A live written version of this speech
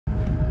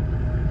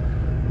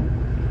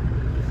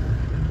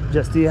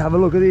Just here, have a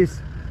look at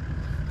this.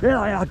 There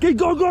they are.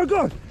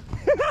 Go.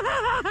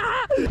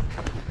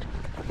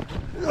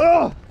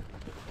 Oh.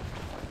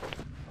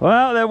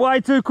 Well, they're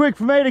way too quick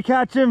for me to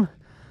catch them.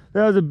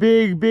 There was a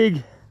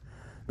big,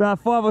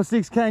 about 5 or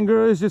 6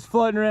 kangaroos just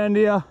floating around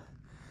here.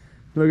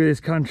 Look at this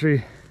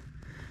country.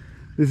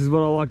 This is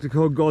what I like to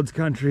call God's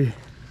country.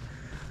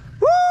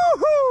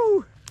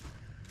 Woohoo!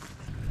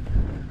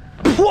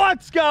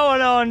 What's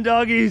going on,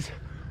 doggies?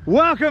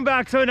 Welcome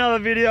back to another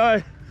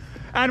video,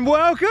 and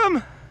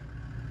welcome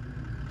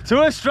to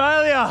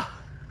Australia.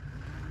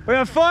 We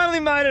have finally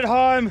made it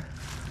home.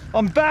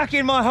 I'm back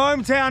in my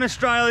hometown,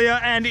 Australia,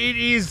 and it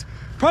is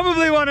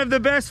probably one of the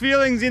best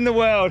feelings in the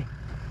world.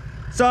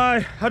 So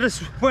I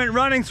just went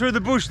running through the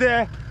bush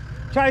there,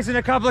 chasing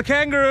a couple of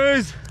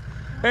kangaroos.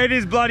 It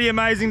is bloody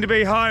amazing to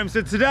be home.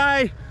 So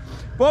today,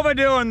 what we've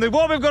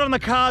got on the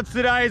cards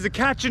today is a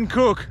catch and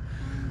cook.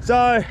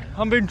 So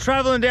I've been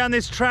traveling down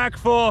this track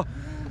for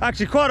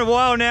actually quite a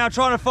while now,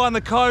 trying to find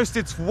the coast.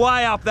 It's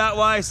way up that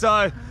way.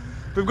 So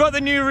we've got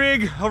the new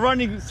rig. I'll run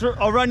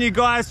you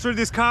guys through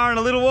this car in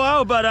a little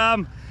while, but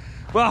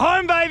we're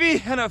home,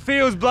 baby, and it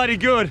feels bloody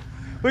good.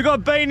 We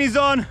got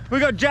beanies on, we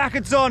got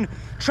jackets on,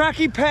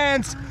 tracky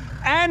pants,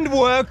 and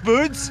work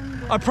boots.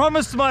 I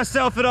promised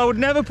myself that I would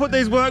never put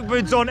these work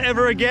boots on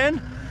ever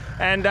again.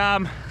 And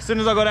as soon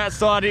as I got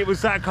outside, it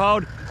was that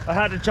cold, I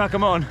had to chuck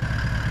them on.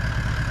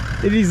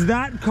 It is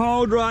that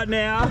cold right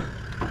now.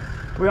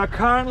 We are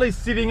currently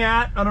sitting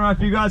at, I don't know if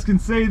you guys can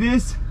see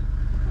this.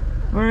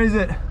 Where is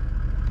it?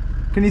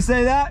 Can you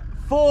see that?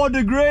 4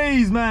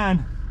 degrees,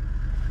 man.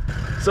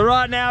 So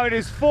right now it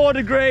is 4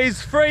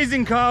 degrees,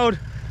 freezing cold.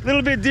 A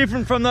little bit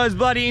different from those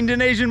bloody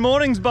Indonesian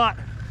mornings, but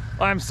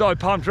I am so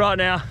pumped right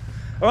now.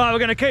 All right, we're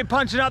gonna keep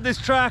punching up this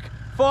track,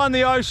 find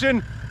the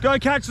ocean, go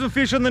catch some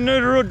fish on the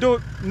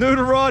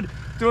noodle rod,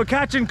 do a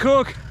catch and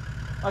cook.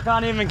 I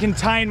can't even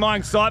contain my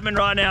excitement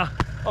right now.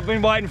 I've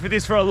been waiting for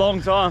this for a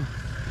long time.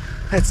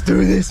 Let's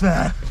do this,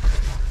 man.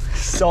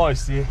 So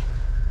sick.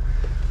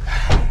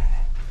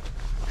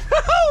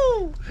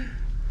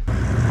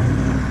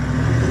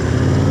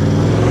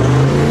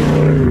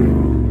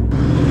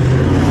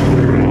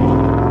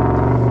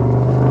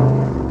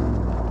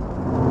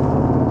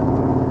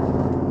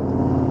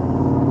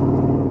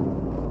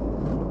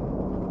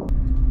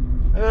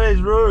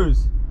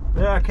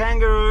 There are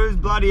kangaroos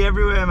bloody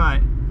everywhere,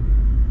 mate.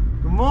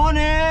 Good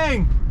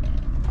morning!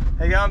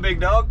 How you going,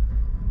 big dog?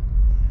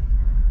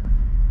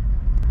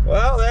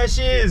 Well, there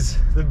she is,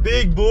 the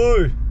big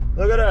blue.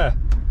 Look at her.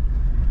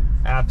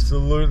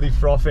 Absolutely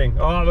frothing.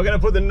 All right, we're gonna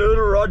put the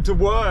noodle rod to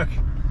work.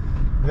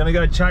 We're gonna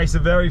go chase a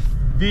very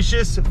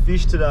vicious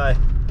fish today.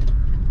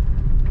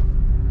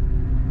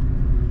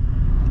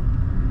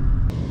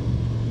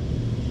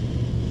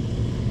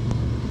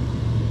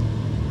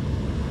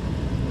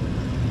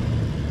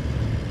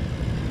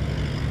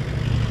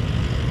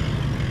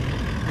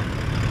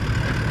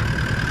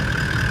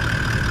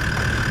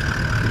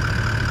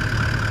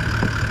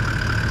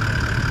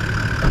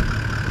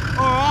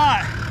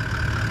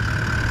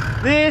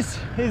 This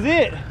is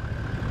it.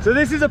 So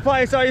this is a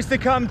place I used to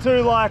come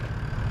to, like,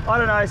 I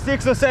don't know,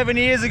 6 or 7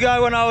 years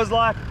ago when I was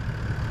like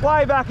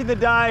way back in the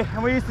day,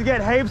 and we used to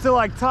get heaps of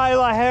like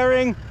tailor,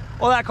 herring,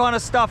 all that kind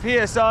of stuff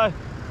here. So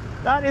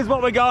that is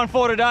what we're going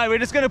for today. We're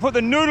just going to put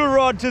the noodle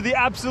rod to the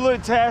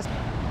absolute test.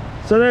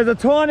 So there's a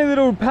tiny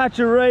little patch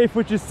of reef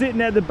which is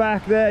sitting at the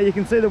back there. You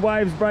can see the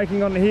waves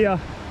breaking on here.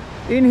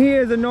 In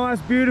here is a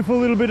nice beautiful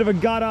little bit of a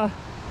gutter.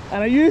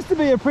 And it used to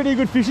be a pretty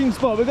good fishing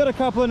spot. We've got a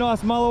couple of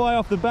nice mulloway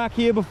off the back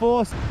here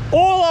before.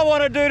 All I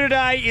want to do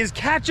today is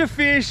catch a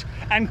fish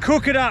and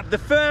cook it up.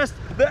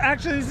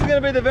 Actually, this is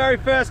going to be the very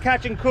first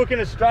catch and cook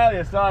in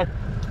Australia. So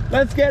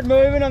let's get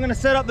moving. I'm going to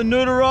set up the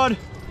noodle rod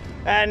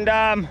and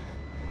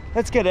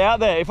let's get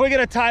out there. If we get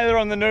a tailor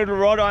on the noodle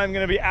rod, I'm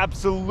going to be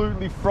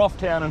absolutely froth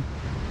towning,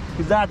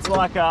 because that's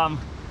like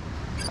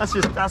that's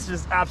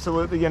just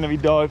absolutely going to be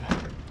dope.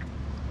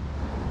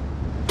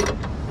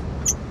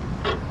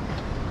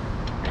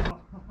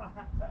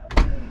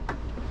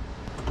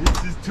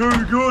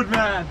 Too good,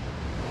 man.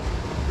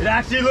 It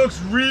actually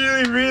looks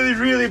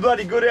really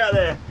bloody good out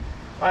there.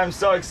 I am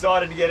so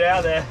excited to get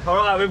out there. All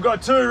right, we've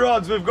got 2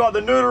 rods. We've got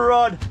the noodle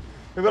rod.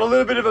 We've got a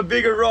little bit of a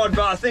bigger rod,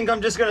 but I think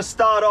I'm just gonna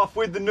start off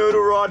with the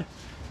noodle rod.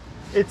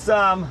 It's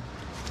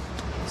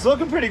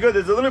looking pretty good.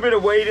 There's a little bit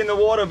of weed in the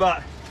water,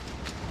 but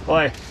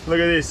boy, look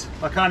at this.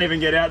 I can't even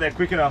get out there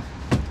quick enough.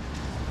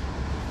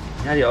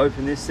 How do you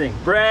open this thing?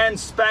 Brand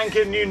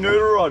spanking new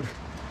noodle rod.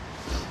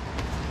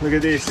 Look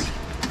at this.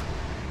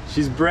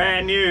 She's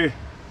brand new.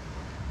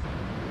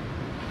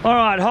 All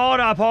right, hold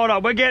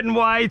up. We're getting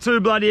way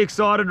too bloody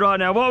excited right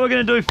now. What we're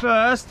gonna do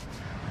first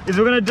is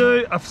we're gonna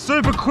do a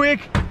super quick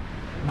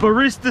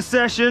barista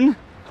session,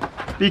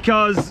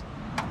 because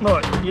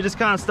look, you just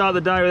can't start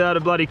the day without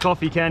a bloody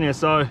coffee, can you?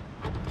 So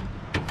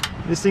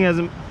this thing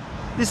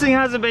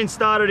hasn't been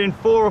started in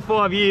 4 or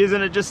 5 years,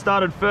 and it just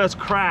started first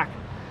crack.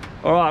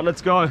 All right,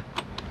 let's go.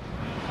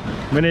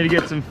 We need to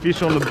get some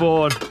fish on the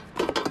board.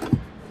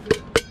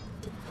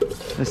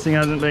 This thing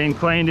hasn't been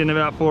cleaned in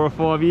about 4 or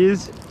 5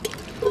 years.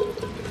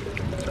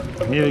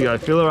 Here we go,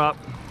 fill her up.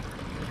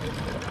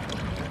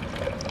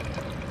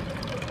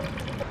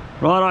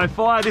 Right, I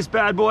fire this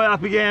bad boy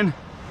up again.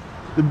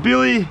 The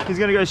billy is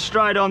gonna go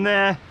straight on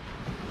there.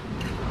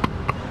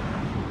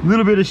 A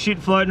little bit of shit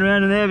floating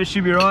around in there, but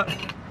should be right.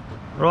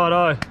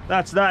 Righto,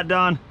 that's that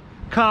done.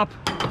 Cup,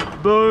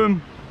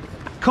 boom,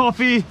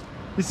 coffee.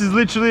 This is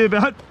literally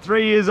about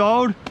 3 years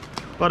old,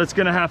 but it's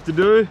gonna have to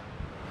do.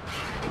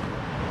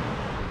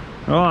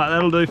 All right,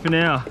 that'll do for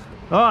now.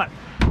 All right,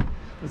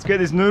 let's get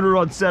this noodle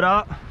rod set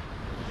up.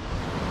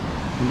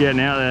 I'm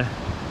getting out there.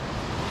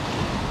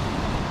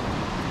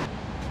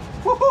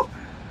 Woo-hoo,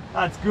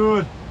 that's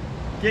good.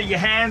 Get your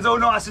hands all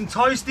nice and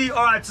toasty.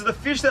 All right, so the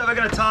fish that we're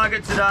gonna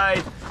target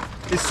today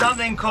is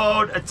something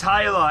called a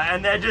tailor,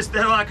 and they're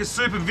like a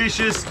super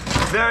vicious,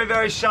 very,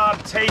 very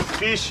sharp teeth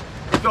fish.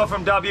 If you're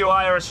from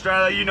WA or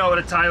Australia, you know what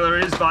a tailor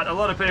is, but a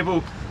lot of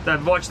people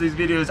that watch these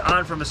videos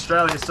aren't from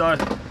Australia, so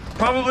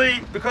probably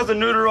because the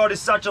noodle rod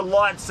is such a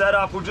light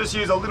setup, we'll just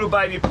use a little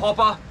baby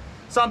popper,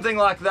 something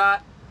like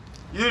that.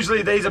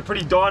 Usually these are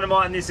pretty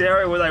dynamite in this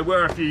area, where they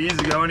were a few years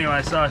ago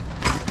anyway, so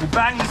we'll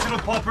bang this little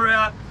popper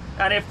out,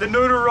 and if the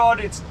noodle rod,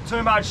 it's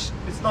too much,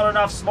 it's not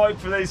enough smoke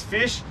for these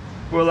fish,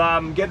 we'll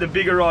get the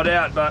bigger rod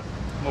out, but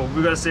well,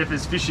 we've got to see if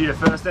there's fish here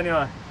first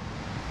anyway.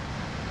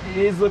 It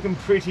is looking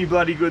pretty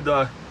bloody good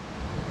though.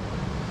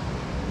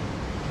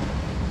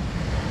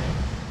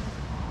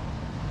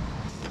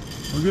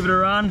 We'll give it a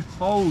run.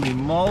 Holy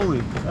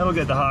moly, that'll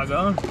get the heart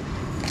going.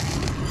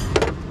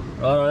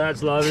 Right,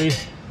 that's lovely.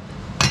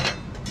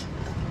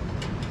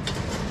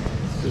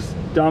 Just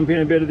dump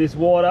in a bit of this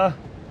water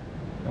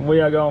and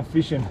we are going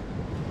fishing.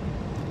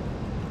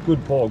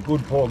 Good pour,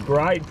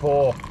 great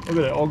pour. Look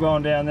at it, all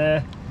going down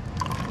there.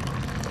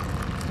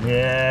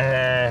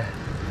 Yeah.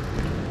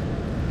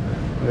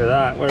 Look at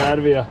that, we're out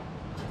of here.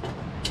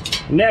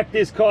 Neck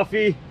this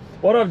coffee.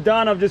 What I've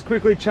done, I've just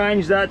quickly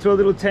changed that to a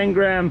little 10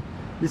 gram.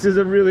 This is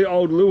a really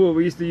old lure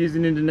we used to use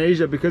in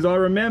Indonesia, because I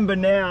remember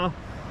now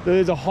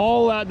there's a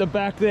hole out the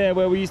back there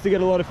where we used to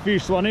get a lot of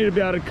fish, so I need to be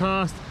able to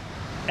cast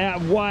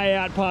out way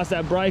out past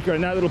that breaker,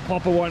 and that little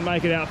popper won't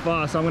make it out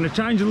far. So I'm going to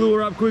change the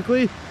lure up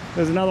quickly.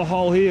 There's another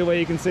hole here where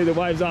you can see the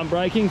waves aren't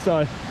breaking,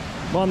 so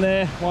one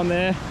there, one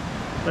there.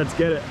 Let's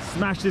get it.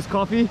 Smash this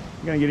coffee.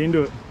 I'm going to get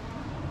into it.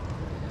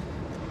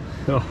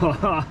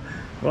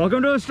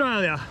 Welcome to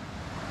Australia.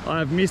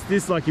 I've missed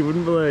this like you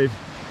wouldn't believe.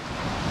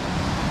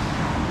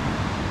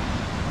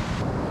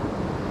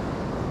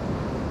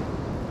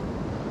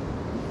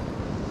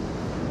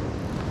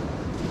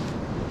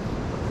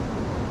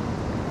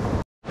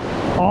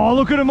 Oh,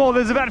 look at them all.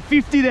 There's about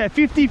 50 there.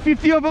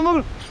 50 of them.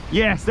 Look.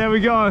 Yes, there we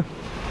go.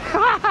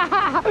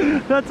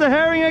 That's a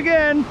herring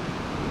again.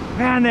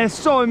 Man, there's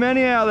so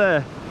many out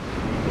there.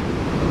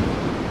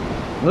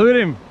 Look at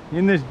him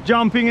in this,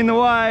 jumping in the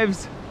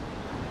waves.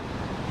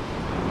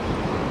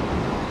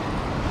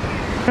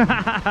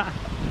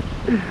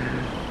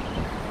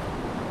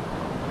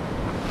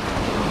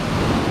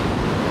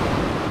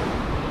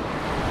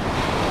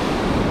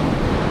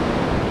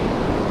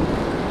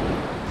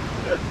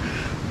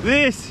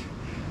 This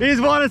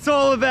is what it's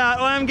all about.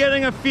 I'm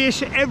getting a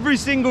fish every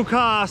single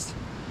cast.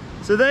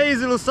 So these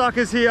little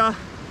suckers here,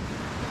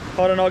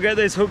 hold on, I'll get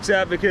these hooks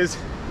out because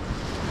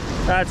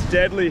that's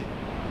deadly.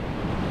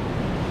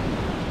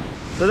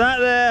 So that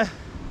there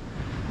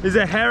is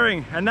a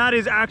herring, and that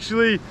is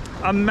actually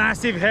a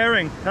massive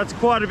herring. That's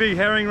quite a big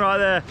herring right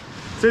there.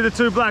 See the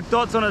two black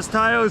dots on its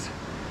tails,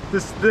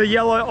 the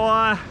yellow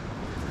eye,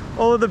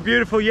 all of the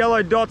beautiful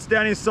yellow dots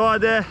down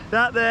inside there.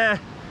 That there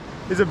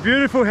is a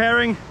beautiful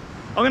herring.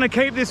 I'm gonna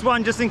keep this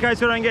one just in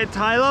case we don't get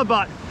tailor,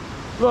 but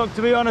look,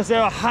 to be honest,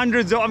 there are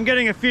hundreds I'm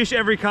getting a fish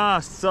every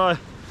cast. So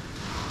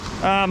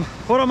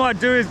what I might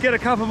do is get a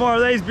couple more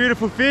of these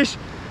beautiful fish.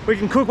 We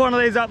can cook one of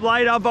these up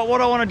later, but what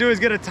I want to do is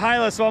get a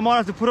tailor, so I might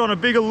have to put on a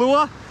bigger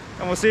lure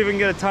and we'll see if we can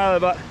get a tailor.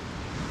 But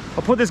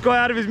I'll put this guy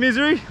out of his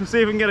misery. We'll see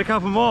if we can get a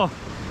couple more.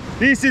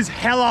 This is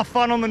hella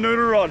fun on the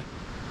noodle rod.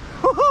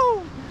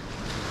 Woohoo!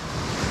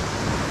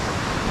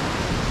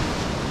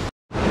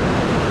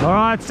 All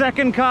right,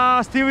 second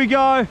cast, here we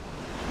go.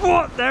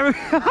 What? There we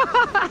go.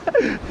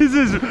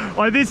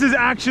 This is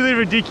actually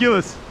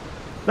ridiculous.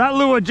 That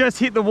lure just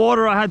hit the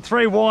water. I had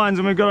 3 wines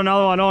and we've got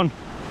another one on.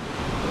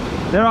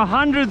 There are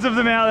hundreds of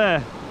them out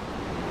there.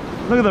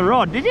 Look at the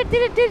rod. Did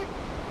it?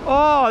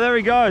 Oh, there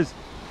he goes.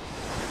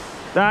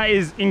 That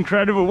is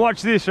incredible.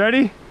 Watch this,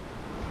 ready?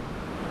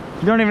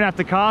 You don't even have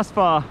to cast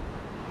far.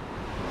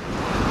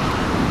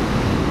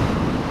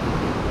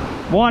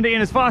 Wind it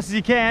in as fast as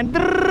you can.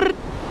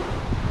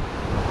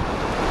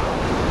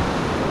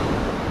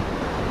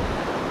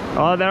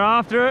 Oh, they're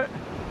after it.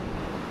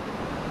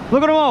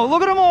 Look at them all,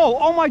 look at them all.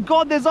 Oh my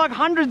God, there's like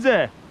hundreds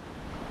there.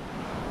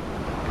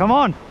 Come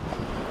on.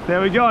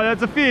 There we go,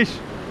 that's a fish.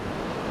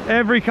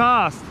 Every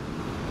cast.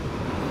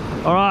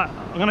 All right,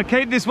 I'm gonna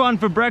keep this one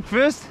for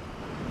breakfast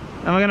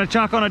and we're gonna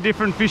chuck on a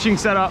different fishing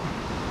setup.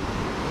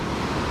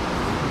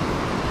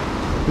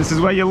 This is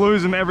where you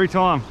lose them every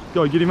time.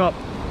 Go, get him up.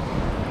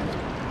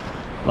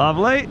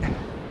 Lovely.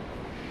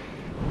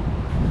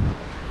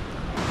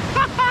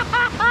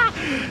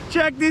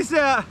 Check this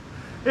out.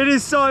 It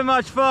is so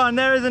much fun.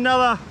 There is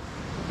another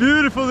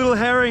beautiful little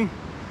herring.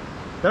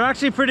 They're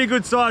actually pretty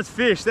good sized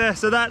fish there.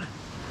 So that,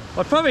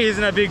 well, probably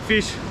isn't a big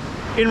fish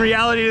in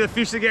reality to the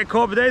fish that get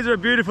caught, but these are a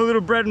beautiful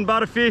little bread and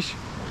butter fish.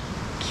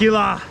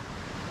 Killer.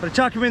 But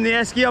chuck them in the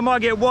esky. I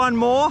might get one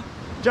more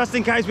just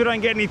in case we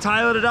don't get any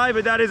tailor today,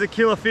 but that is a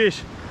killer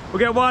fish. We'll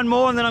get one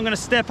more and then I'm going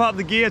to step up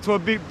the gear to a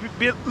bit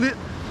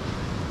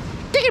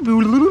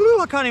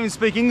I can't even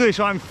speak English,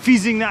 I'm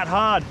fizzing that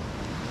hard.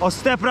 I'll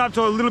step it up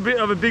to a little bit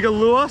of a bigger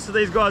lure so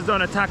these guys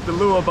don't attack the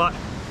lure, but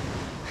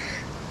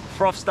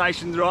froth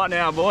stations right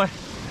now, boy.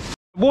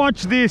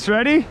 Watch this,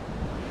 ready?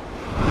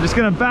 I'm just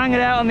going to bang it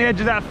out on the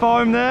edge of that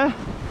foam there.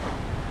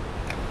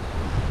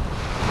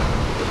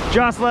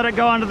 Just let it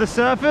go under the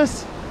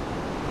surface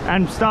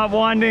and start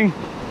winding.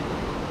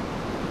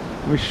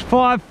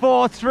 5,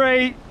 4,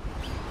 3,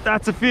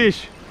 that's a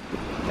fish.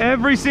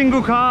 Every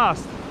single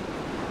cast.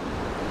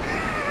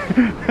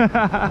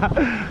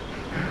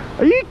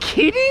 Are you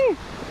kidding?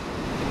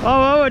 Oh,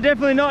 well, we're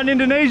definitely not in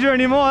Indonesia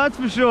anymore, that's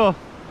for sure.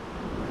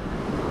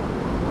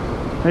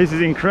 This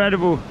is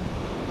incredible.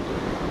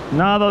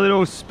 Another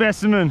little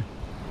specimen.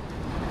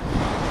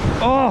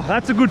 Oh,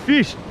 that's a good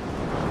fish.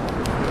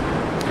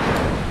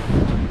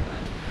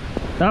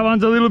 That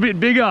one's a little bit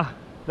bigger.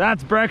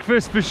 That's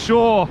breakfast for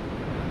sure.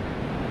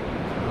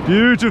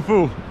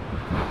 Beautiful.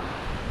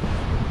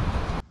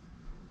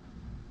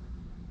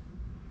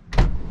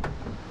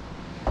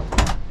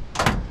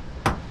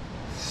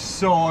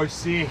 So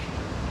sick.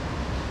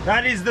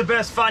 That is the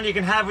best fun you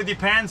can have with your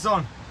pants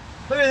on.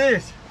 Look at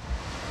this.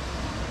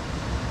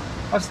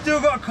 I've still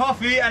got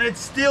coffee and it's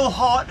still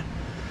hot.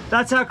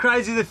 That's how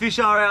crazy the fish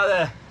are out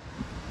there.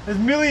 There's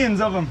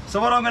millions of them. So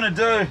what I'm gonna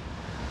do,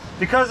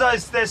 because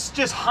there's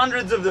just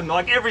hundreds of them,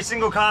 like every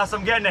single cast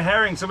I'm getting a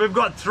herring. So we've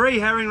got 3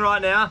 herring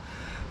right now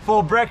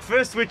for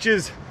breakfast, which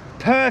is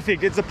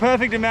perfect. It's a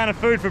perfect amount of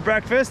food for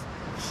breakfast.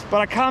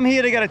 But I come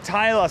here to get a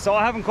tailor, so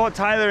I haven't caught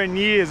tailor in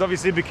years,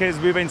 obviously because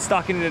we've been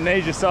stuck in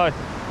Indonesia. So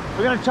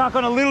we're gonna chuck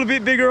on a little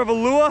bit bigger of a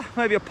lure,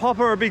 maybe a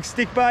popper or a big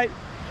stick bait.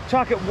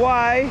 Chuck it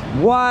way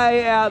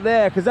out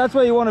there, because that's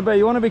where you want to be.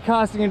 You want to be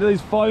casting into these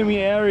foamy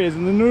areas,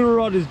 and the noodle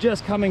rod is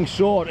just coming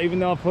short, even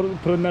though I've put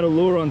a metal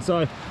lure on.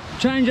 So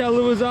change our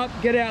lures up,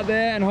 get out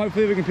there, and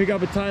hopefully we can pick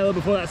up a tailor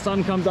before that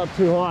sun comes up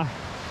too high.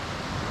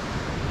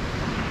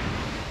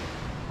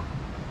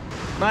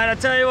 Mate, I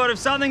tell you what, if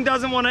something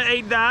doesn't want to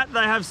eat that,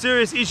 they have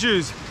serious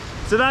issues.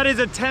 So that is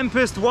a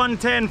Tempest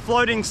 110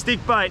 floating stick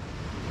bait.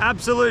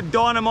 Absolute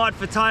dynamite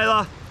for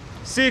tailor.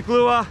 Sick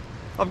lure.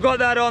 I've got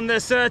that on the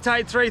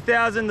Certate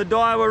 3000, the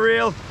Daiwa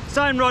reel.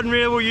 Same rod and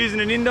reel we're using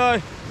in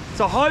Indo.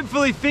 So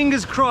hopefully,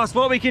 fingers crossed,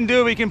 what we can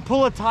do, we can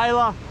pull a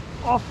tailor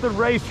off the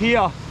reef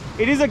here.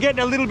 It is getting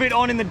a little bit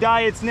on in the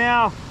day. It's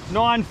now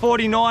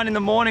 9:49 in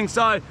the morning,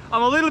 so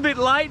I'm a little bit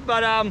late,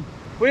 but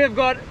we have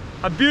got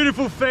a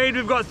beautiful feed.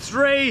 We've got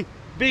 3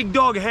 big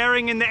dog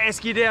herring in the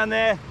esky down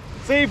there.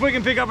 See if we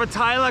can pick up a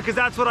tailor, because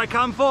that's what I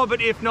come for,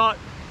 but if not,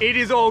 it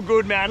is all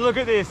good, man. Look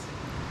at this.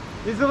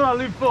 This is what I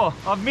live for.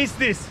 I've missed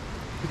this.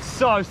 It's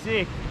so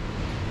sick.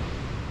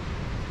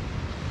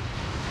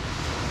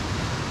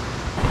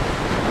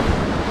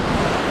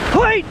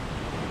 Wait!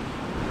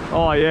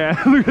 Oh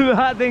yeah, look at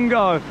that thing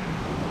go.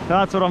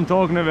 That's what I'm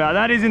talking about.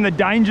 That is in the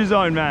danger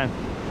zone, man.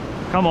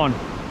 Come on.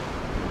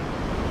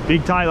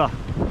 Big tailor.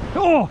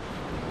 Oh!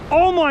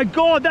 Oh my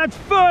God, that's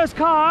first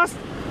cast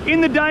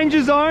in the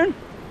danger zone.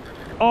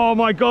 Oh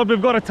my God,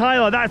 we've got a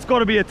tailor. That's got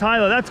to be a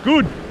tailor. That's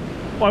good.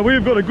 Oh,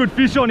 we've got a good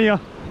fish on here.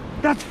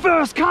 That's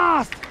first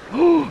cast.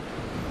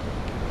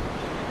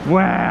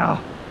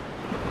 Wow.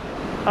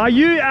 Are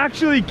you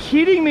actually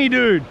kidding me,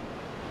 dude?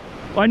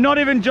 I'm not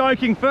even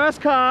joking.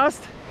 First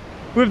cast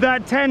with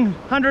that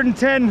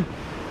 110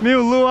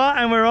 mil lure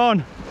and we're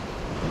on.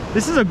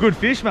 This is a good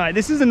fish, mate.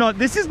 This is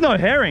no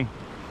herring.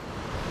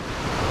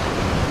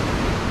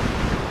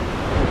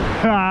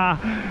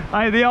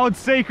 Hey, the old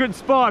secret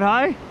spot,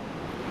 hey?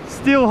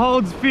 Still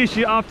holds fish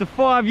after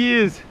 5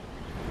 years.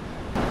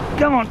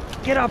 Come on,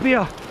 get up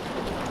here.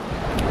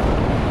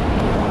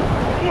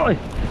 Oi.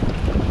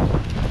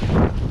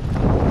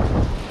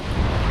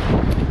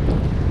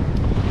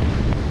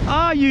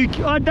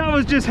 That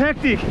was just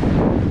hectic.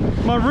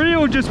 My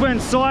reel just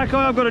went psycho.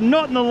 I've got a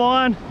knot in the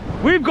line.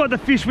 We've got the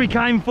fish we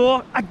came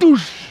for. A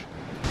douche.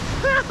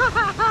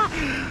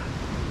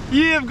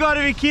 You've got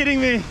to be kidding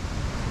me.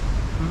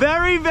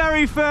 Very,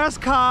 very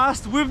first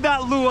cast with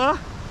that lure.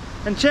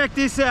 And check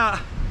this out.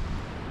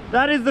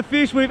 That is the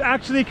fish we've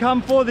actually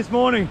come for this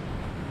morning.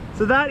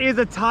 So that is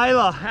a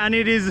tailor, and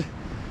it is,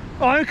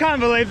 oh, I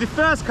can't believe the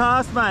first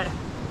cast, mate.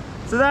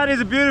 So that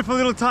is a beautiful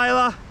little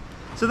tailor.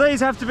 So these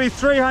have to be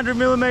 300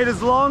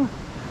 millimeters long,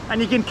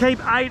 and you can keep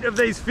 8 of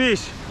these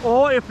fish.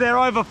 Or if they're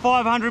over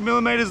 500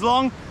 millimeters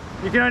long,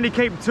 you can only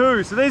keep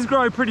 2. So these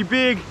grow pretty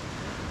big,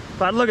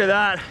 but look at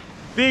that.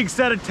 Big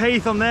set of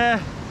teeth on there.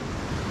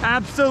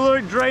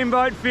 Absolute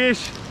dreamboat fish.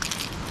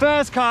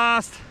 First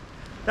cast.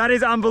 That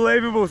is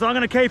unbelievable. So I'm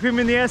gonna keep him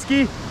in the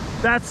esky.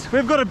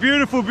 We've got a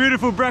beautiful,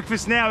 beautiful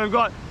breakfast now. We've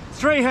got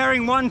 3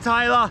 herring, 1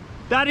 tailor.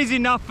 That is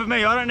enough for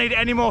me. I don't need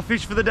any more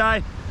fish for the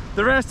day.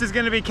 The rest is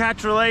gonna be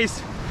catch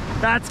release.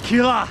 That's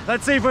killer.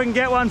 Let's see if we can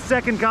get one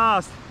second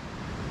cast.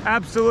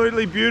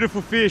 Absolutely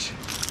beautiful fish.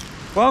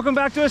 Welcome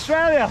back to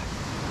Australia.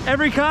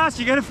 Every cast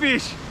you get a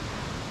fish.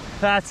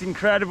 That's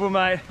incredible,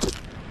 mate.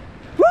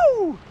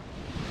 Woo!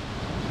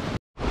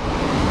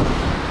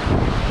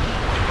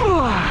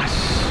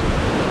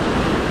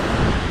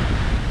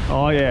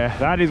 Oh yeah,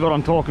 that is what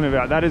I'm talking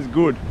about. That is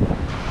good.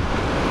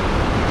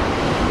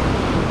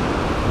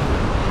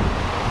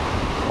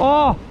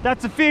 Oh,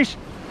 that's a fish.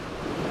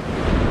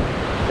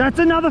 That's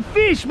another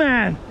fish,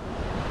 man.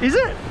 Is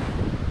it?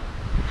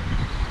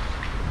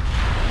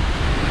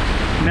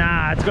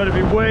 Nah, it's got to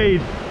be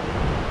weed.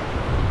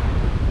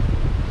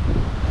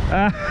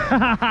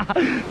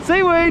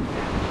 Seaweed.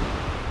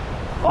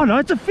 Oh no,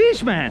 it's a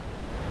fish, man.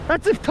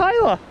 That's a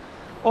tailor.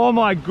 Oh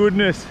my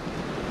goodness.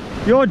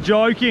 You're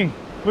joking.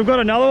 We've got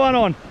another one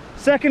on.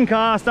 Second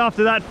cast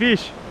after that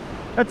fish.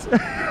 That's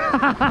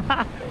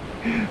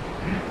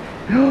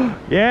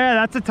yeah,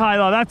 that's a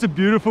tailor. That's a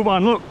beautiful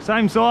one. Look,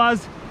 same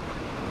size.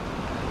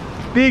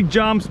 Big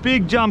jumps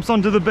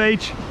onto the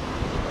beach.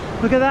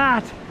 Look at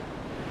that.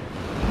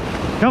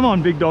 Come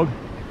on, big dog.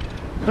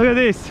 Look at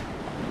this.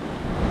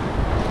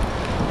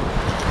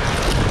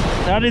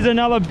 That is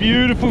another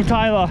beautiful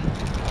tailor.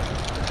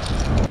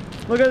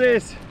 Look at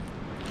this.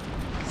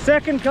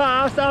 Second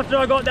cast after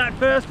I got that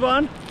first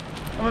one.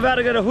 I'm about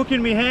to get a hook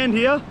in my hand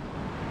here.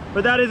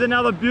 But that is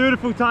another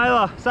beautiful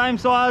tailor. Same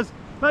size,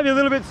 maybe a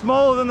little bit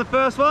smaller than the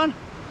first one.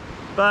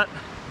 But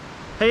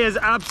he has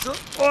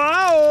absolutely,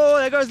 whoa,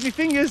 there goes my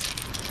fingers.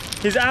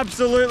 He's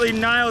absolutely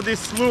nailed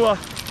this lure.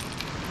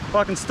 If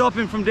I can stop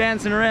him from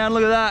dancing around,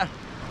 look at that.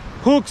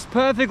 Hooks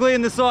perfectly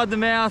in the side of the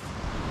mouth.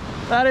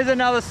 That is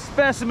another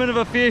specimen of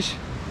a fish.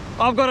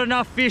 I've got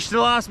enough fish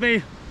to last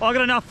me. I've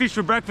got enough fish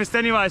for breakfast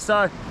anyway, so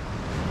I'm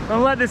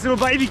gonna let this little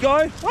baby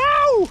go.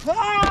 Whoa!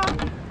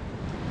 Stop!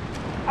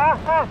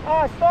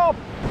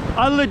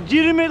 I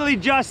legitimately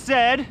just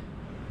said,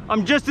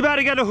 I'm just about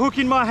to get a hook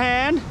in my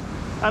hand,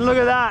 and look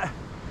at that.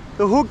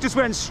 The hook just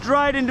went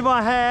straight into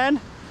my hand,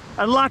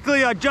 and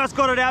luckily I just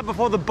got it out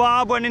before the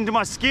barb went into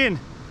my skin.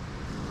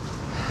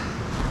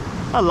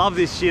 I love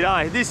this shit,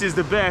 eh? This is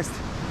the best.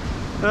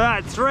 Look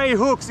at that, 3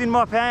 hooks in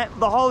my pant.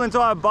 The whole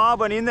entire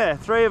barb went in there,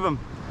 3 of them.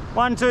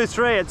 1, 2,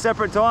 3 at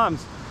separate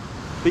times.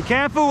 Be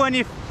careful when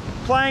you're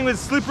playing with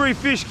slippery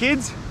fish,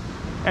 kids.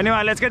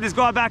 Anyway, let's get this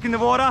guy back in the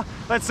water.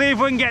 Let's see if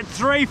we can get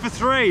 3 for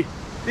 3.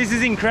 This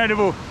is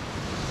incredible.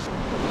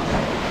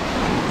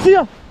 See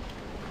ya.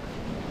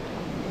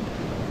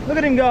 Look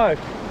at him go.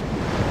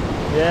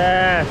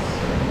 Yes.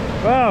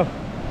 Wow.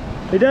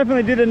 He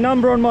definitely did a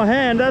number on my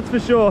hand, that's for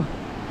sure.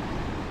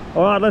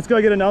 All right, let's go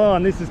get another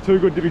one. This is too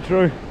good to be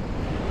true.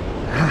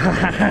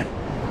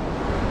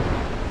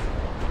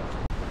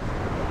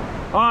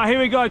 All right, here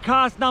we go.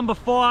 Cast number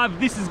 5.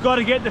 This has got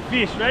to get the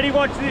fish. Ready?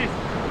 Watch this.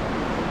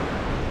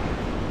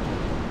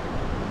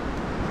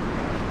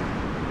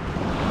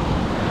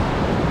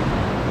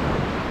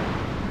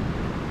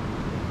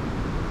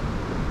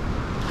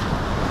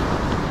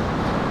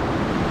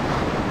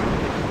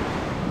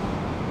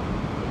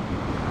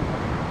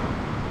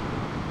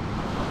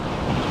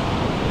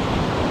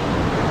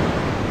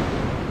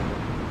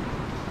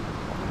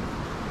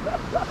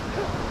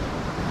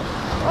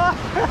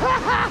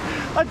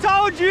 I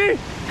told you,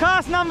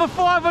 cast number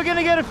 5, we're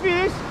gonna get a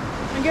fish.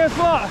 And guess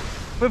what?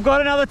 We've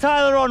got another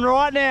tailor on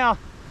right now.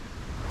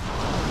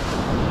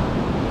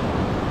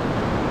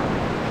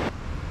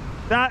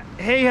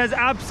 He has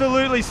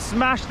absolutely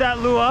smashed that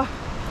lure.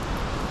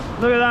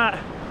 Look at that.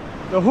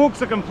 The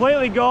hooks are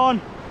completely gone.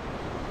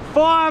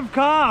 5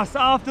 casts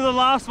after the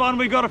last one,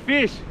 we got a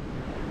fish.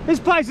 This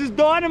place is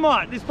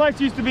dynamite. This place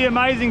used to be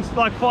amazing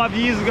like 5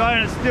 years ago,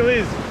 and it still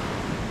is.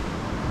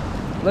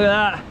 Look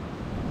at that.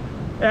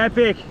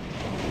 Epic.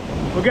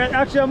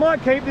 Actually, I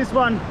might keep this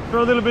one for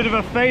a little bit of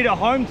a feed at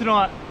home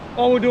tonight,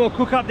 or we'll do a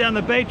cook up down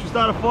the beach and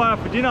start a fire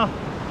for dinner.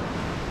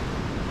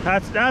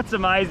 That's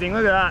amazing.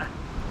 Look at that.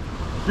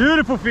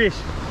 Beautiful fish.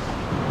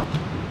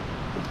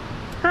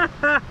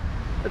 I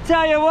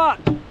tell you what,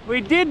 we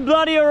did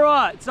bloody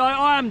alright. So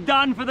I am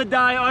done for the day.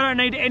 I don't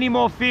need any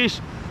more fish.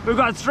 We've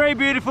got 3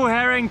 beautiful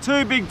herring,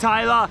 2 big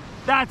tailor.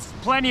 That's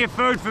plenty of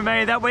food for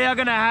me. That we are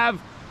gonna have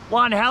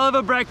one hell of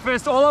a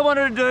breakfast. All I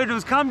wanted to do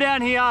was come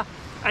down here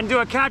and do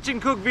a catch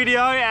and cook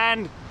video,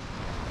 and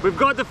we've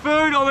got the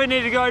food. All we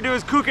need to go do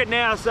is cook it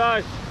now.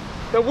 So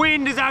the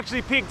wind is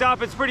actually picked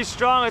up. It's pretty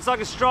strong. It's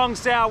like a strong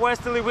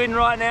southwesterly wind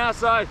right now.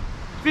 So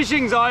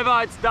fishing's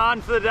over. It's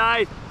done for the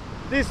day.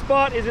 This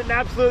spot is an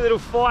absolute little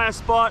fire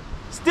spot.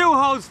 Still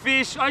holds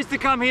fish. I used to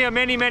come here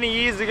many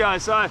years ago.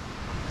 So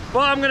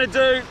what I'm gonna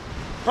do,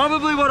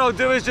 probably what I'll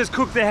do is just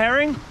cook the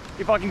herring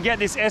if I can get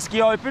this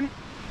esky open.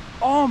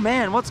 Oh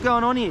man, what's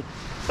going on here?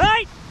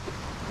 Hey!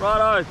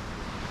 Righto.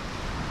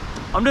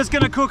 I'm just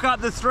gonna cook up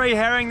the 3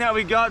 herring that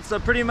we got. So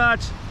pretty much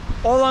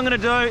all I'm gonna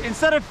do,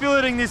 instead of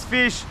filleting this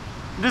fish,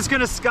 I'm just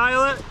gonna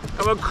scale it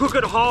and we'll cook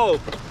it whole.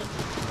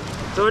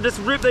 So we'll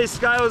just rip these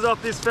scales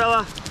off this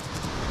fella.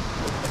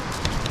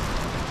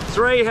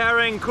 3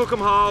 herring, cook them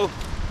whole.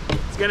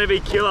 It's gonna be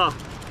killer.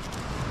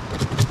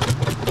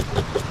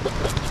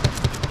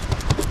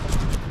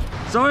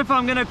 So if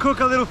I'm gonna cook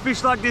a little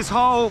fish like this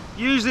whole,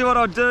 usually what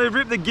I'll do,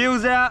 rip the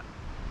gills out.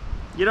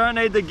 You don't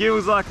need the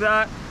gills like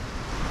that.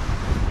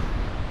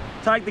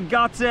 Take the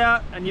guts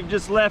out and you've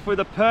just left with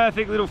a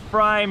perfect little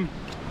frame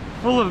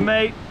full of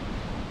meat.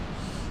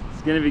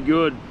 It's gonna be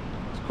good.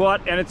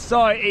 And it's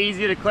so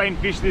easy to clean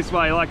fish this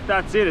way. Like,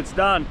 that's it, it's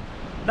done.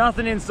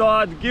 Nothing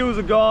inside, the gills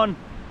are gone.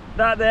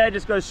 That there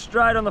just goes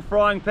straight on the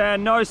frying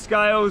pan, no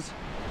scales.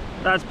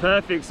 That's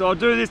perfect. So I'll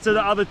do this to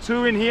the other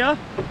two in here,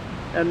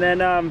 and then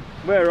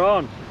we're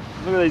on.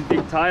 Look at these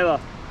big tailor.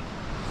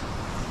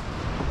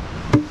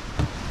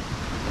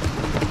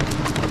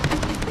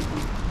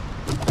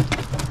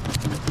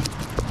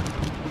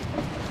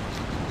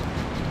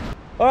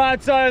 All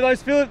right, so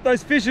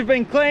those fish have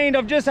been cleaned.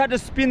 I've just had to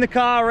spin the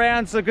car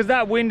around, so because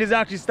that wind is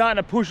actually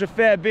starting to push a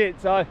fair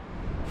bit. So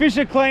fish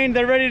are cleaned,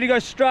 they're ready to go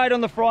straight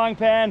on the frying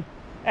pan.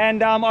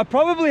 And I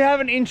probably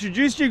haven't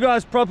introduced you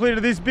guys properly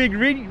to this big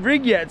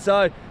rig yet.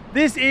 So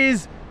this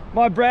is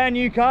my brand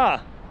new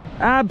car.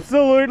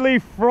 Absolutely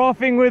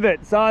frothing with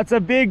it. So it's a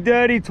big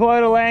dirty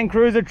Toyota Land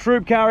Cruiser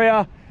Troop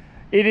Carrier.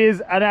 It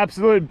is an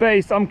absolute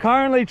beast. I'm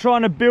currently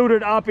trying to build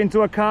it up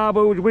into a car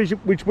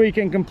which we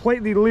can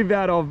completely live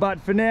out of, but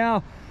for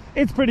now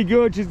it's pretty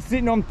good. She's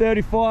sitting on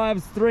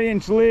 35s,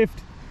 3-inch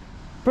lift.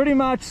 Pretty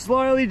much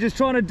slowly just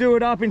trying to do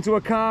it up into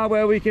a car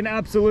where we can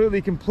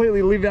absolutely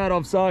completely live out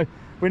of. So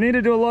we need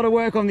to do a lot of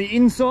work on the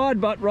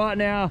inside, but right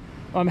now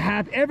I'm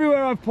happy.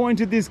 Everywhere I've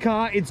pointed this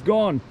car, it's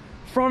gone.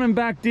 Front and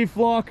back diff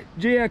lock,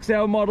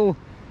 GXL model.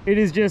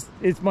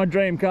 It's my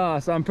dream car,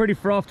 so I'm pretty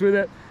frothed with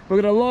it.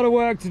 We've got a lot of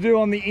work to do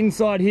on the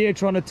inside here,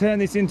 trying to turn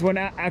this into an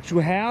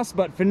actual house,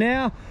 but for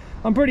now,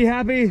 I'm pretty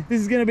happy. This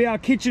is gonna be our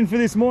kitchen for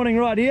this morning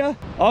right here.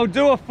 I'll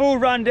do a full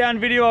rundown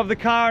video of the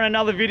car in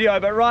another video,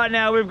 but right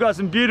now we've got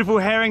some beautiful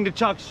herring to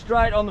chuck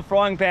straight on the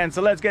frying pan,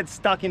 so let's get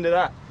stuck into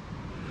that.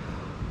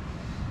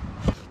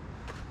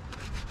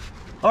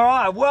 All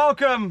right,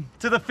 welcome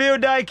to the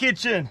field day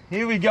kitchen.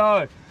 Here we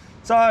go.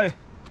 So, a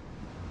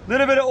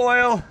little bit of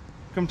oil,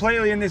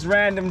 completely in this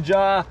random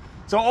jar.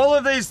 So all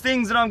of these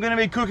things that I'm gonna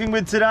be cooking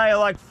with today are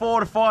like 4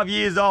 to 5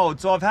 years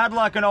old. So I've had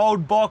like an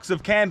old box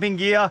of camping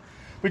gear,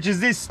 which is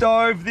this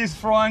stove, this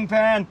frying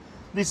pan,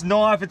 this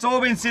knife. It's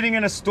all been sitting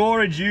in a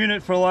storage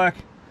unit for like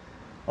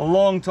a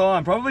long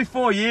time, probably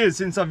 4 years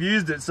since I've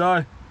used it.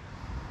 So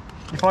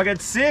if I get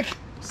sick,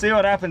 see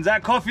what happens.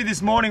 That coffee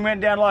this morning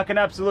went down like an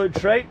absolute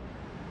treat.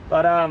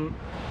 But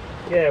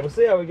yeah, we'll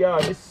see how we go.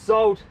 This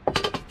salt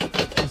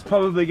is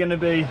probably gonna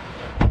be,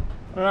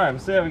 I don't know, we'll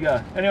see how we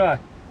go. Anyway,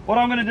 what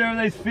I'm gonna do with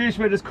these fish,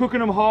 we're just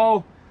cooking them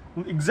whole,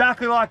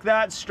 exactly like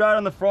that, straight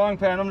on the frying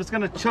pan. I'm just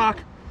gonna chuck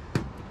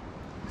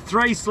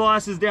 3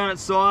 slices down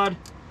its side,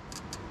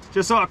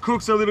 just so it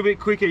cooks a little bit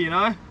quicker, you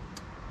know?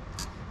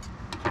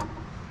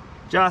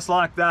 Just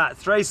like that,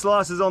 3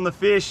 slices on the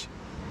fish.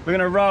 We're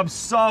gonna rub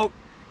salt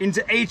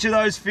into each of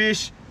those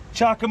fish,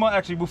 chuck them on.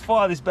 Actually, we'll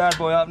fire this bad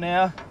boy up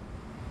now.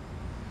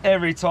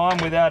 Every time,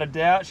 without a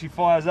doubt, she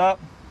fires up.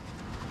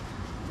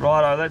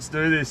 Righto, let's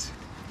do this.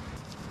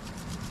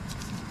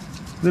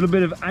 A little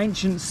bit of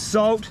ancient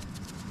salt.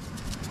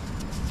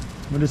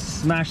 We'll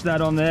just smash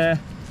that on there.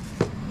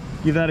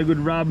 Give that a good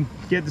rub.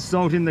 Get the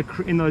salt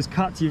in those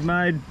cuts you've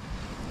made.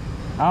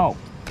 Oh,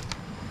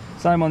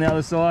 same on the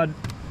other side.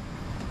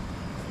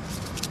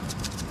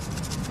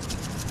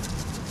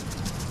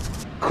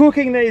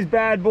 Cooking these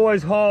bad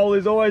boys whole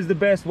is always the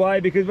best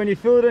way, because when you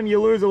fillet them,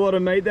 you lose a lot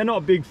of meat. They're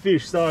not big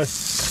fish, so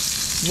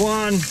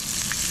 1,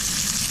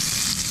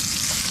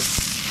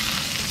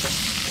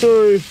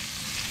 2.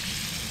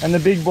 And the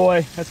big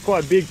boy, that's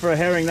quite big for a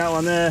herring, that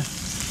one there.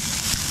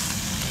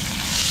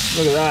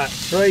 Look at that,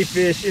 3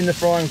 fish in the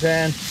frying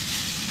pan.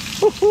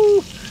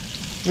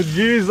 With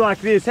views like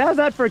this. How's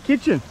that for a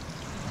kitchen?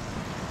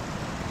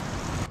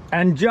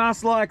 And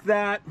just like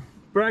that,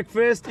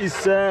 breakfast is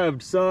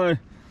served. So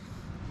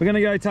we're gonna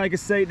go take a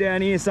seat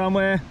down here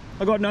somewhere.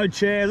 I got no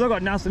chairs, I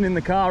got nothing in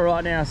the car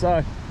right now,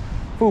 so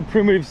full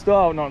primitive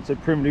style. Not so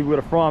primitive with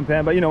a frying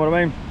pan, but you know what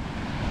I mean.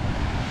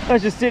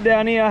 Let's just sit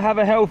down here, have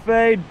a hell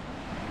feed.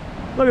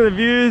 Look at the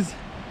views,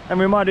 and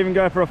we might even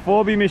go for a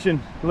 4B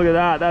mission. Look at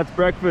that, that's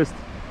breakfast.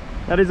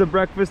 That is a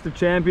breakfast of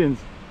champions.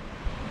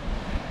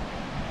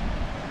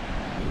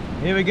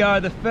 Here we go,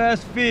 the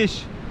first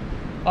fish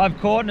I've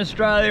caught in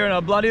Australia in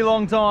a bloody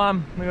long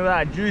time. Look at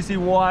that, juicy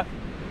white.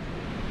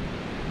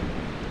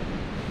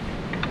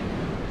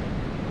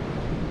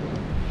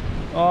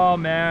 Oh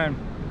man,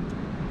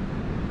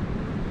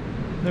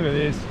 look at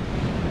this.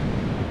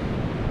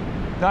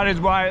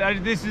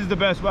 This is the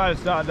best way to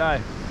start a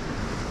day.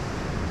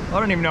 I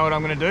don't even know what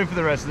I'm going to do for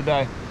the rest of the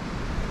day.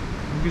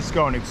 I'm just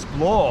going to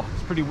explore.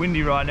 It's pretty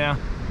windy right now.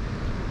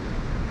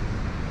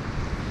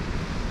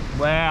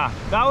 Wow,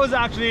 that was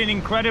actually an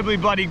incredibly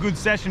bloody good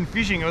session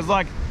fishing. It was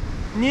like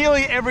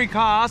nearly every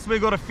cast we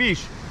got a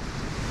fish.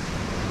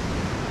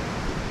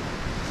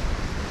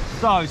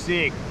 So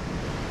sick.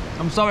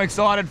 I'm so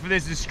excited for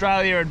this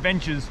Australia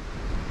adventures.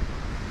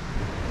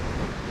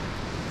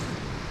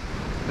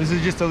 This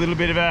is just a little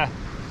bit of a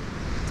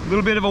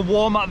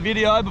warm-up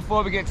video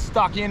before we get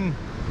stuck in.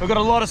 We've got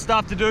a lot of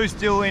stuff to do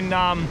still in,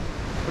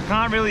 we've We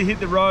can't really hit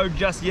the road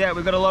just yet.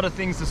 We've got a lot of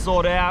things to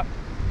sort out.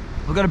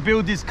 We've got to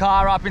build this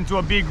car up into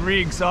a big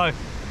rig, so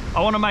I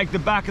want to make the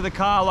back of the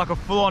car like a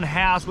full-on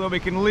house where we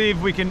can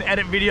live, we can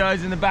edit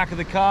videos in the back of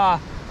the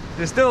car.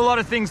 There's still a lot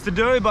of things to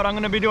do, but I'm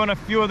going to be doing a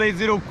few of these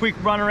little quick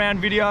run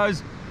around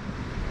videos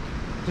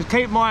to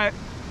keep my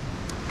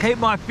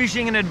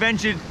fishing and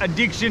adventure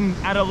addiction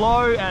at a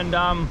low, and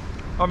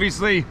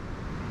obviously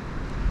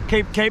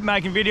keep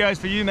making videos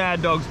for you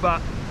mad dogs.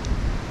 But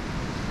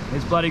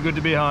it's bloody good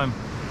to be home.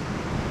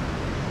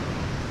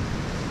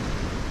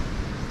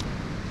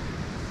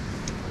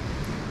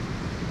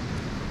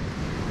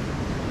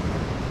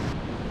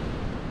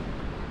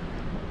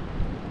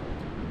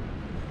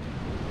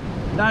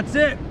 That's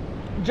it.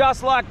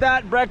 Just like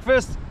that,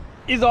 breakfast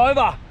is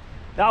over.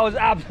 That was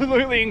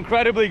absolutely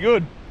incredibly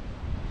good.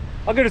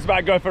 I could just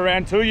about go for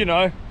round 2, you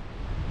know.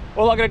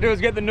 All I gotta do is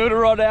get the noodle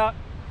rod out,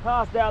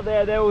 cast out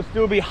there. There will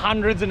still be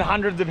hundreds and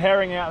hundreds of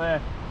herring out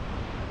there.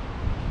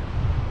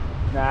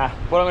 Nah,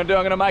 what I'm gonna do,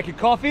 I'm gonna make a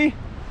coffee.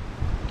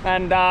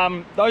 And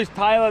those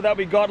tailor that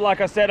we got, like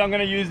I said, I'm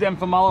gonna use them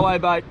for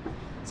mulloway bait.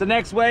 So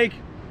next week,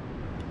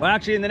 well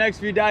actually in the next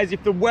few days,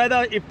 if the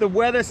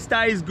weather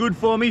stays good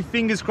for me,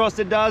 fingers crossed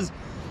it does,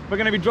 we're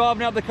gonna be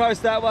driving up the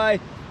coast that way,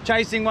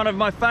 chasing one of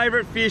my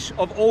favorite fish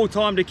of all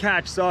time to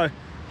catch. So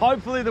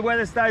hopefully the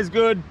weather stays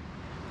good.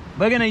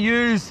 We're gonna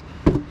use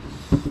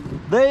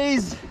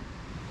these.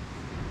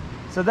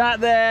 So that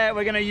there,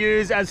 we're gonna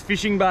use as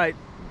fishing bait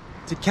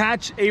to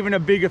catch even a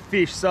bigger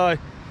fish. So it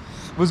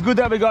was good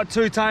that we got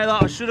 2 tailor.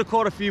 I should have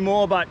caught a few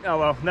more, but oh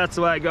well, that's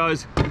the way it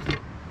goes.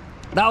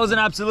 That was an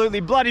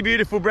absolutely bloody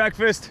beautiful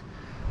breakfast.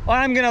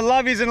 I am gonna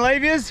love yous and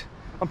leave yous.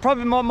 I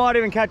probably might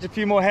even catch a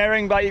few more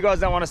herring, but you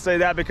guys don't want to see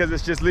that because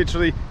it's just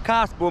literally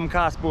cast boom,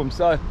 cast boom.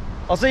 So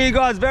I'll see you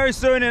guys very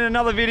soon in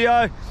another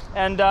video,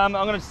 and I'm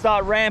going to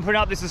start ramping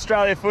up this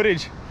Australia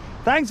footage.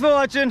 Thanks for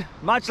watching.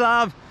 Much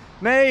love.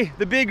 Me,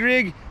 the big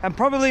rig, and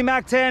probably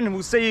Mac 10.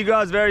 We'll see you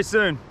guys very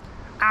soon.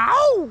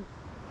 Ow!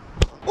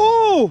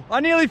 Oh,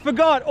 I nearly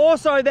forgot.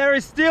 Also, there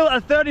is still a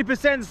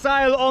 30%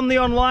 sale on the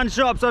online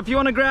shop. So if you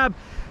want to grab,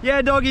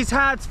 yeah, doggies,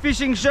 hats,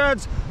 fishing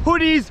shirts,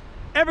 hoodies,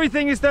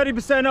 everything is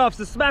 30% off.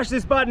 So smash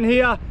this button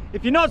here.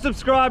 If you're not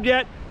subscribed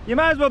yet, you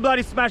may as well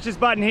bloody smash this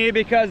button here,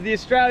 because the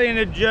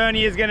Australian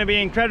journey is going to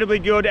be incredibly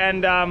good.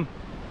 And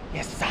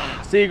yes,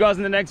 see you guys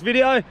in the next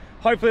video.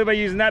 Hopefully we're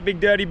using that big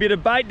dirty bit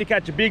of bait to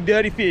catch a big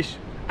dirty fish.